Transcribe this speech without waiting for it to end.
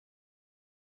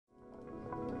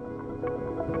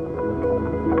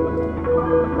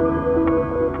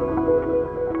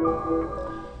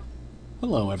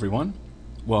Hello everyone,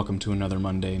 welcome to another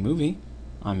Monday movie.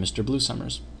 I'm Mr. Blue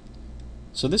Summers.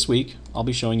 So this week I'll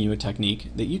be showing you a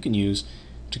technique that you can use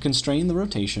to constrain the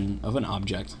rotation of an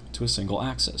object to a single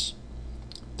axis.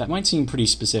 That might seem pretty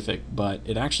specific, but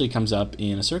it actually comes up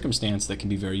in a circumstance that can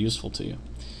be very useful to you.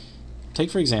 Take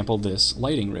for example this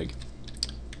lighting rig.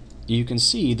 You can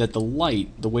see that the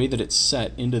light, the way that it's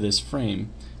set into this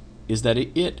frame, is that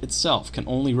it itself can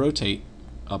only rotate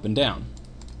up and down,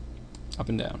 up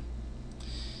and down.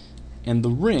 And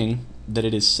the ring that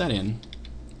it is set in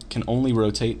can only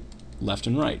rotate left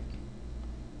and right,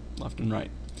 left and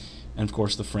right. And of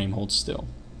course the frame holds still.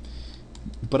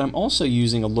 But I'm also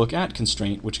using a look at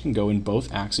constraint which can go in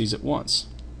both axes at once.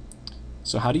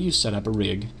 So how do you set up a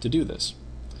rig to do this?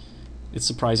 It's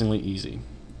surprisingly easy.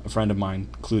 A friend of mine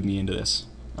clued me into this,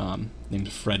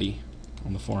 named Freddy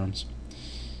on the forums.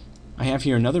 I have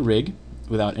here another rig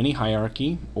without any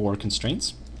hierarchy or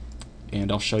constraints,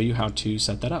 and I'll show you how to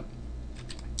set that up.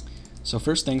 So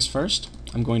first things first,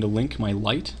 I'm going to link my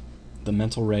light, the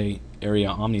Mental Ray Area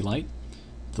Omni Light,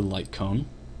 to the light cone.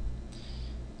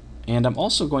 And I'm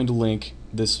also going to link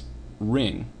this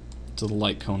ring to the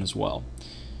light cone as well,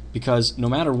 because no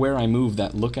matter where I move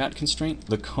that look at constraint,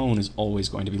 the cone is always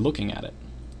going to be looking at it,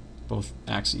 both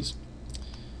axes.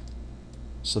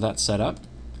 So that's set up.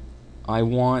 I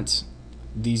want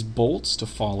these bolts to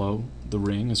follow the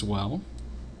ring as well,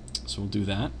 so we'll do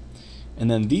that. And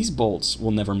then these bolts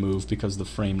will never move because the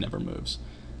frame never moves.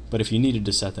 But if you needed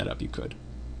to set that up, you could.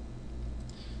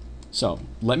 So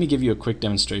let me give you a quick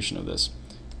demonstration of this.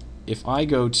 If I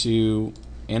go to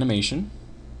Animation,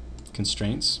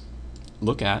 Constraints,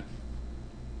 Look At,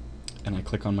 and I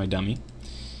click on my dummy,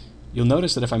 you'll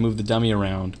notice that if I move the dummy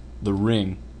around, the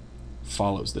ring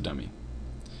follows the dummy.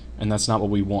 And that's not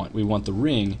what we want. We want the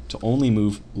ring to only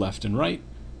move left and right,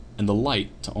 and the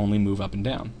light to only move up and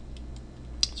down.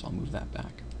 So I'll move that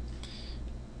back.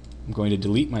 I'm going to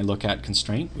delete my look at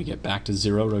constraint. We get back to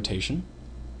 0 rotation.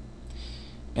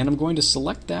 And I'm going to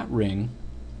select that ring,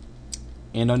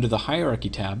 and under the hierarchy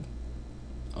tab,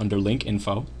 under link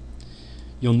info,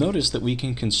 you'll notice that we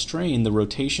can constrain the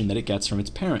rotation that it gets from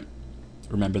its parent.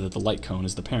 Remember that the light cone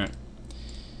is the parent.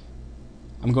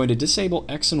 I'm going to disable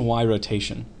X and Y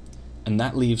rotation, and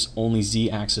that leaves only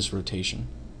Z axis rotation.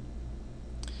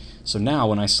 So now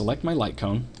when I select my light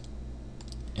cone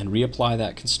and reapply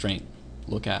that constraint,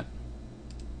 look at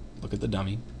the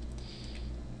dummy,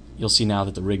 you'll see now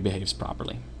that the rig behaves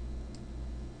properly.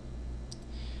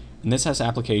 And this has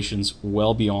applications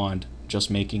well beyond just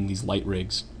making these light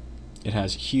rigs. It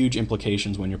has huge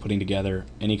implications when you're putting together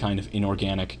any kind of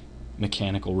inorganic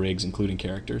mechanical rigs, including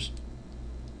characters.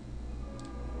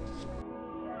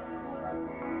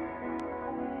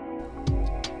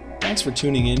 Thanks for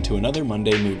tuning in to another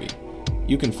Monday movie.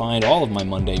 You can find all of my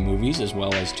Monday movies as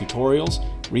well as tutorials,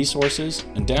 resources,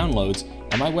 and downloads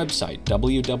at my website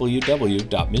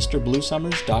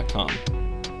www.mrbluesummers.com.